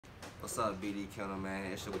What's up, BD Kennel,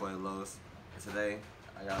 man? It's your boy Los. And today,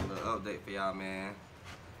 I got a little update for y'all, man.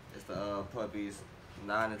 It's the puppies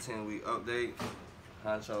 9 and 10 week update.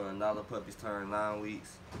 Honcho and Nala puppies turned 9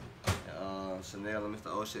 weeks. And Chanel and Mr.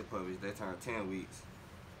 O'Shit puppies, they turned 10 weeks.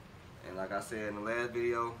 And like I said in the last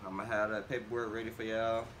video, I'm gonna have that paperwork ready for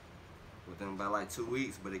y'all within about like 2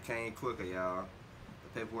 weeks, but it came quicker, y'all. The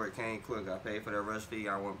paperwork came quicker. I paid for that rush fee.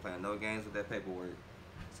 I wasn't playing no games with that paperwork.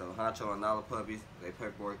 So Honcho and Nala puppies, their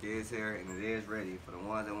paperwork is here and it is ready. For the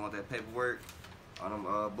ones that want that paperwork on them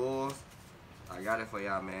bulls, I got it for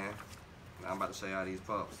y'all, man. Now I'm about to show y'all these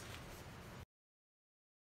pups.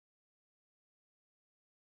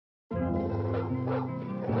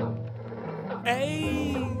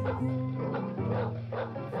 Hey,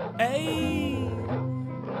 hey,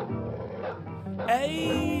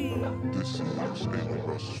 hey. This is a Russ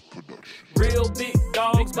production. Real big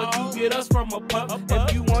dogs, but you get us from a pup.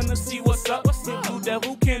 If you wanna see what's up, hit Blue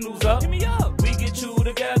Devil Kennels up. Hit me up. We get you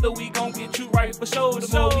together, we gon' get you right for sure. The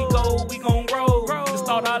more we go, we gon' roll. Just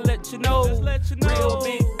thought I'd let you know. Real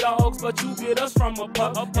big dogs, but you get us from a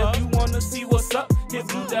pup. If you wanna see what's up, hit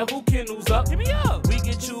Blue Devil Kennels up. Hit me up. We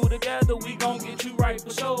get you together, we gon' get you right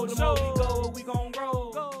for sure. The more we go, we gon'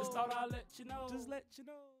 roll. Just thought I'd let you know. Just let you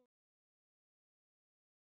know.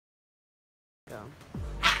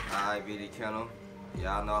 Alright, BD Kennel.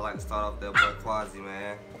 Y'all know I like to start off with that boy Quasi,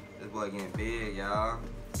 man. This boy getting big, y'all.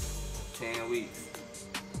 10 weeks.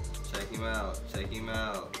 Check him out. Check him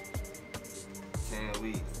out. 10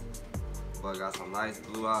 weeks. Boy got some nice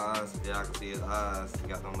blue eyes. Y'all can see his eyes. He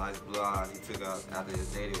got them nice blue eyes he took out after his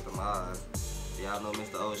daddy with them eyes. Y'all know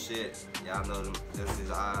Mr. O'Shit. Y'all know them. This is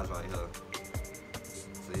his eyes right here.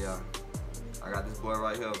 So yeah, I got this boy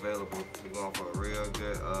right here available. We're going for a real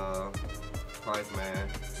good price, man.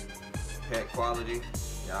 Pet quality.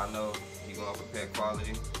 Y'all know he going for pet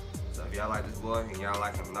quality. So if y'all like this boy and y'all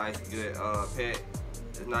like a nice good pet,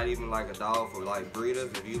 it's not even like a dog for like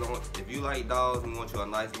breeders. If you like dogs and want you a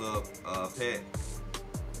nice little pet,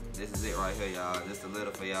 this is it right here, y'all. This is the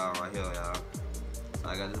little for y'all right here, y'all. So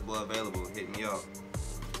I got this boy available. Hit me up.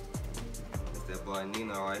 It's that boy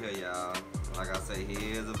Nino right here, y'all. Like I say, he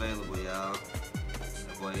is available, y'all.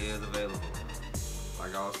 That boy is available.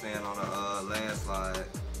 Like I was saying on the last slide,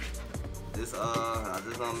 this I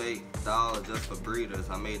just don't make dogs just for breeders.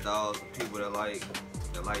 I make dogs for people that like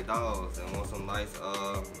dogs and want some nice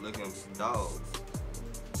looking dogs.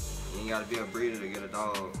 You ain't gotta be a breeder to get a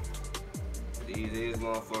dog. These is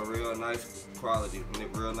going for a real nice quality,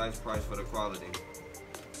 real nice price for the quality.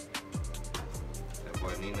 That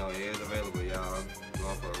boy Nino is available, y'all.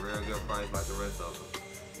 Going for a real good price like the rest of them.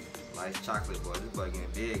 Nice chocolate boy. This boy getting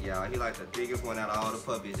big, y'all. He like the biggest one out of all the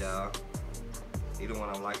puppies, y'all. He the one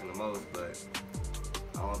I'm liking the most, but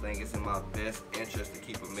I don't think it's in my best interest to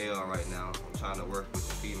keep a male right now. I'm trying to work with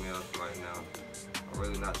the females right now. I'm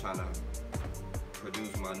really not trying to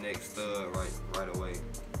produce my next stud right away.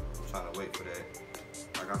 I'm trying to wait for that.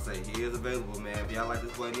 Like I say, he is available, man. If y'all like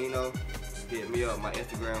this boy Nino, hit me up. My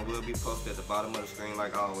Instagram will be posted at the bottom of the screen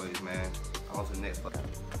like always, man. On to the next one.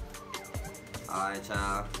 Alright,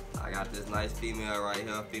 y'all. I got this nice female right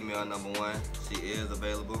here, female number 1. She is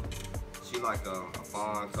available. She like a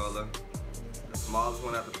fawn color. The smallest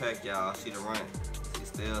one at the pack, y'all. She the runt. She's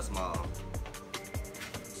still small.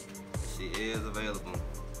 She is available.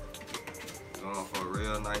 Going for a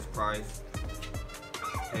real nice price.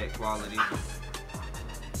 Pet quality.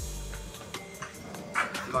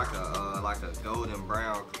 She like a golden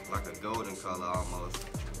brown, like a golden color almost.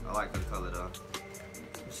 I like the color though.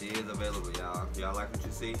 She is available, y'all. If y'all like what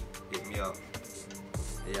you see, hit me up.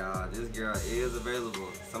 Yeah, this girl is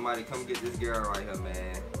available. Somebody come get this girl right here,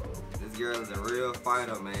 man. This girl is a real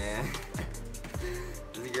fighter, man.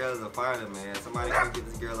 This girl is a fighter, man. Somebody come get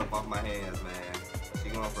this girl up off my hands, man. She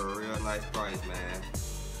going for a real nice price, man.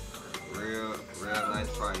 Real nice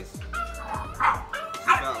price. She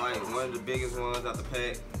got like one of the biggest ones out the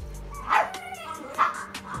pack.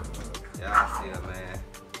 Y'all see her, man.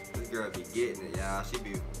 This girl be getting it, y'all. She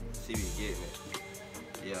be getting it.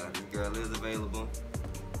 Yeah, this girl is available.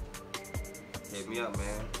 Hit me up,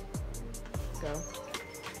 man. Go.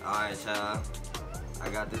 Alright, y'all. I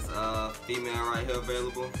got this female right here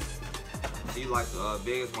available. She like the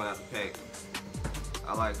biggest one out the pack.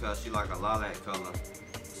 I like her. She like a lilac color.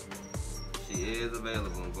 She is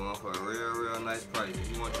available. I'm going for a real nice price. If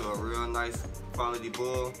you want you a real nice quality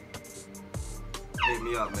bull, hit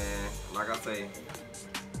me up, man. Like I say,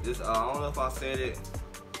 this I don't know if I said it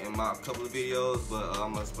in my couple of videos, but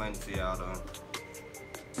I'm gonna explain it to y'all though.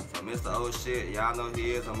 So Mr. O'Shit, y'all know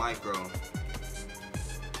he is a micro. And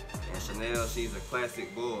Chanel, she's a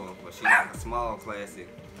classic bull, but she's like a small classic.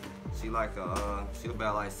 She like she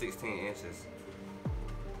about like 16 inches.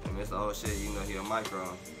 And Mr. Old shit, you know, he a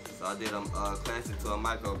micro. So I did a classic to a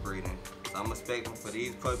micro breeding. So I'm expecting for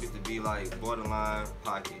these puppies to be like borderline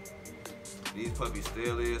pocket. These puppies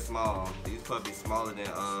still is small. These puppies smaller than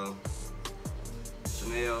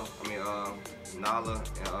Nala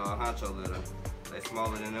and Honcho litter. They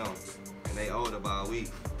smaller than them. And they older by a week.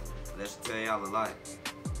 That should tell y'all a lot.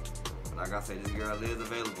 Like I said, this girl is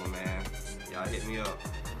available, man. Y'all hit me up.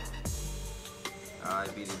 Alright,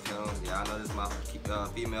 BD Tunes. Y'all know this is my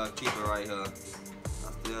female keeper right here.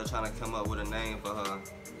 I'm still trying to come up with a name for her.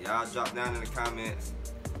 Y'all drop down in the comments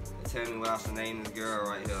and tell me what I should name this girl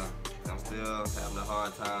right here. I'm still having a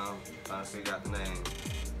hard time trying to figure out the name.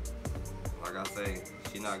 Like I say,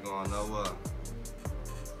 she not going nowhere.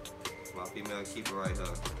 It's my female keeper right here.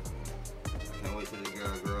 I can't wait till this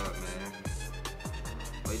girl grow up, man.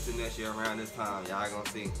 Wait till next year around this time, y'all gonna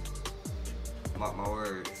see. Mark my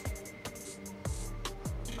words.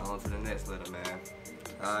 On to the next letter, man.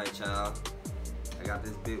 Alright, y'all. I got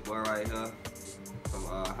this big boy right here from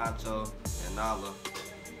Honcho and Nala.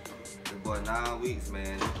 This boy 9 weeks,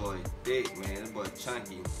 man. This boy thick, man. This boy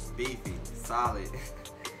chunky, beefy, solid.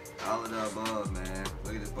 All of the above, man.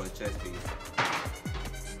 Look at this boy chest piece.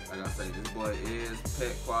 Like I say, this boy is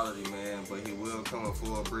pet quality, man, but he will come with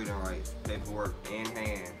full breeding rights, paperwork in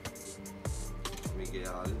hand. Let me get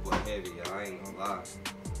y'all. This boy heavy, y'all. I ain't gonna lie.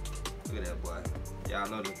 Look at that boy. Y'all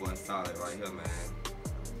know this boy solid right here, man.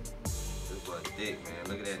 This boy thick, man.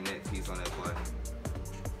 Look at that neck piece on that boy.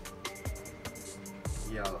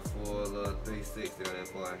 Y'all a full little 360 of that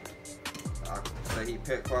boy. I say he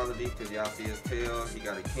pet quality because y'all see his tail. He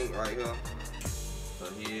got a kink right here. So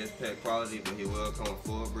he is pet quality, but he will come with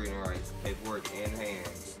full breeding rights, paperwork in hand.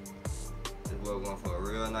 This boy going for a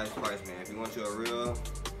real nice price, man. If you want you a real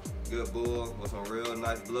good bull with some real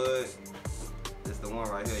nice blood, this the one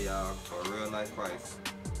right here, y'all, for a real nice price.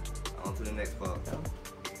 On to the next pup.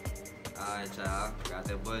 Alright, y'all. Got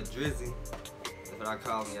that boy Drizzy. That's what I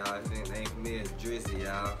call him, y'all. His name for me is Drizzy,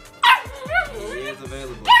 y'all. He is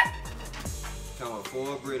available. Come with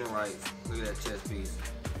full breeding rights. Look at that chest piece.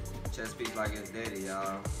 Chest piece like his daddy,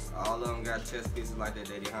 y'all. All of them got chest pieces like their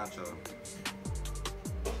daddy Honcho.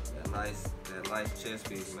 That nice chest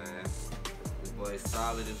piece, man. This boy is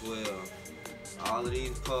solid as well. All of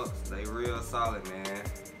these pups, they real solid, man.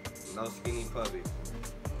 No skinny puppies.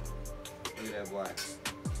 Look at that boy.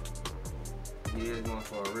 He is going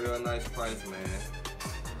for a real nice price, man.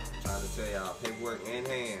 Trying to tell y'all, paperwork in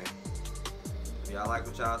hand. If y'all like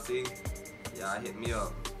what y'all see, y'all hit me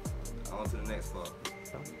up. On to the next pup.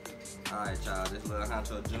 Alright, y'all, this little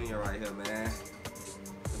Honcho Jr. right here, man.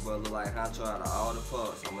 This boy look like Honcho out of all the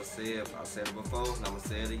pups. I'ma say it, I said it before, and I'ma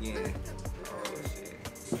say it again. Oh shit.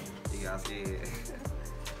 You gotta see it.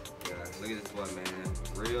 Yeah, look at this boy, man.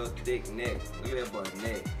 Real thick neck. Look at that boy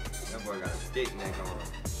neck. That boy got a thick neck on him.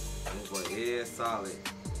 And this boy is solid.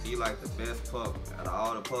 He like the best pup out of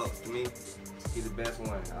all the pups to me. He the best one.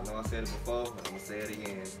 I know I said it before, but I'm gonna say it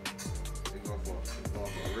again. It's going for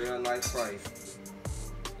a real nice price.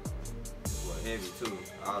 This boy heavy too.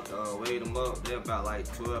 I weighed them up. They're about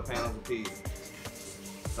like 12 pounds a piece.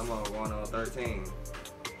 Some of them going on 13.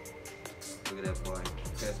 Look at that boy.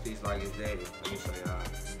 Chest piece like his daddy. Let me show y'all.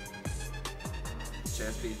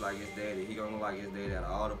 Chest piece like his daddy. He gonna look like his daddy out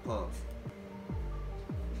of all the pups.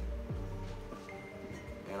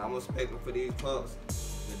 And I'm expecting for these pups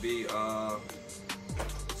to be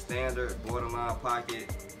standard borderline pocket.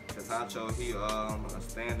 Cause Honcho, he a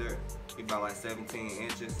standard. He about like 17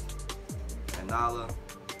 inches. And Nala,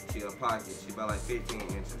 she a pocket. She about like 15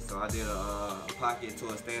 inches. So I did a pocket to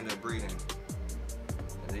a standard breeding.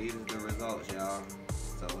 And these are the results, y'all.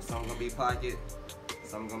 So some gonna be pocket,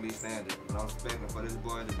 some gonna be standard. But I'm expecting for this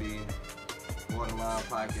boy to be borderline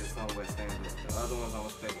pocket, somewhere standard. The other ones I'm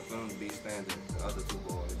expecting for them to be standard. The other two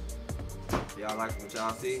boys. If y'all like what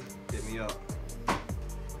y'all see, hit me up.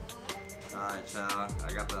 Alright, y'all.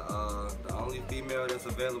 I got the only female that's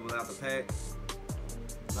available out the pack.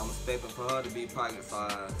 And I'm expecting for her to be pocket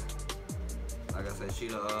size. Like I said, she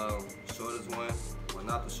the shortest one. Well,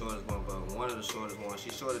 not the shortest one, but one of the shortest ones.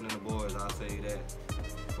 She's shorter than the boys, I'll tell you that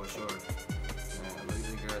for sure. Man, look at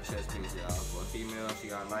this girl chest piece, y'all. For a female, she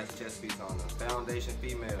got a nice chest piece on her. Foundation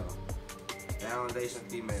female. Foundation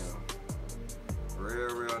female.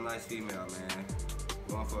 Real nice female, man.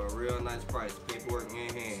 Going for a real nice price. Paperwork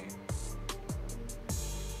in hand.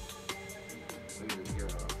 Look at this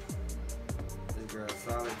girl. This girl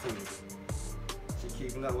solid too. She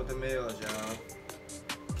keeping up with the males, y'all.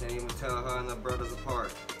 Can't even tell her and her brothers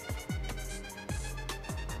apart.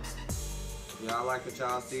 Y'all like what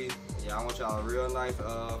y'all see? Y'all want y'all a real nice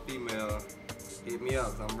female hit me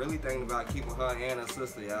up. 'Cause I'm really thinking about keeping her and her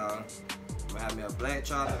sister, y'all. I'm gonna have me a black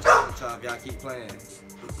chop and chocolate chop. Y'all keep playing.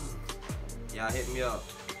 Y'all hit me up.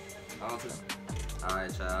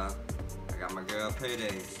 Alright, y'all. I got my girl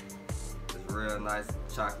Payday. This real nice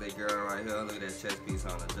chocolate girl right here. Look at that chest piece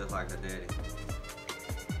on her, just like her daddy.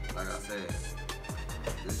 Like I said,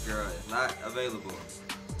 this girl is not available.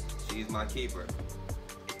 She's my keeper.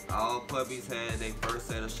 All puppies had their first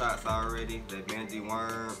set of shots already. They been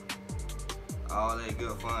dewormed. All that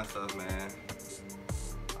good fun stuff, man.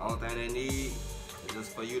 Only thing they need is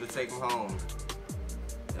just for you to take them home.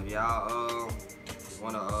 If y'all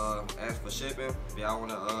wanna ask for shipping, if y'all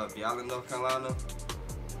in North Carolina,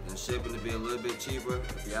 then shipping to be a little bit cheaper.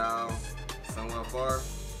 If y'all somewhere far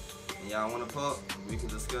and y'all want a pup, we can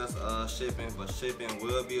discuss shipping, but shipping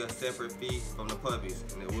will be a separate fee from the puppies,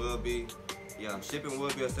 and it will be, shipping will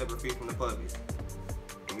be a separate fee from the puppies.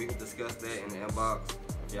 And we can discuss that in the inbox.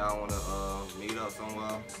 If y'all wanna meet up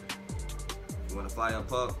somewhere, if you wanna fly a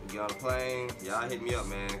pup, get on a plane, y'all hit me up,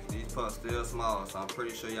 man. These pups still small, so I'm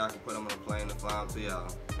pretty sure y'all can put them on a plane and fly them to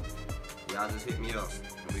y'all. Y'all just hit me up,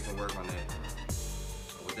 and we can work on that.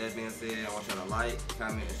 With that being said, I want y'all to like,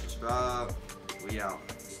 comment, and subscribe. We out.